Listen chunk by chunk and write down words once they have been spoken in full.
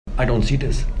I don't see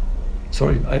this.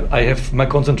 Sorry, I have my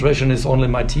concentration is only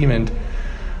my team, and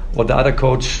what the other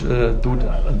coach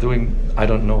doing, I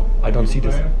don't know. I don't see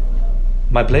this.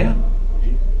 My player?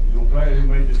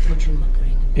 Fortune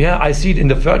Makaringe. Yeah, I see it in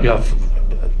the third. Yeah,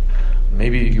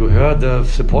 maybe you heard the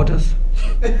supporters.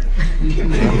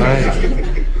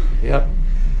 Yeah,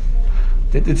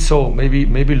 it's so.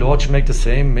 Maybe Lodge make the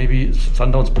same. Maybe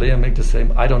Sundowns player make the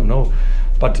same. I don't know,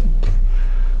 but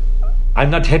I'm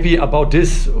not happy about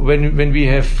this when we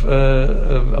have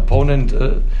opponent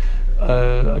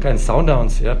against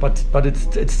Sundowns. Yeah, but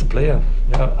it's the player.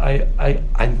 Yeah,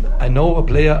 I know a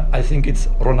player. I think it's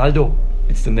Ronaldo.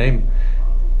 It's the name.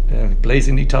 He plays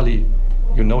in Italy.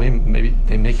 You know him. Maybe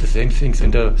they make the same things,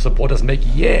 and the supporters make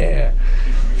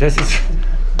This is.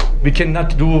 We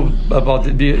cannot do about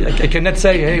I cannot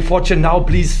say, hey, Fortune, now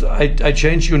please, I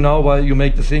change you now while you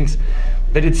make the things.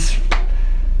 But it's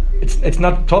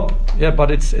not top, yeah,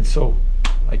 but it's so.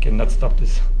 I cannot stop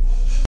this.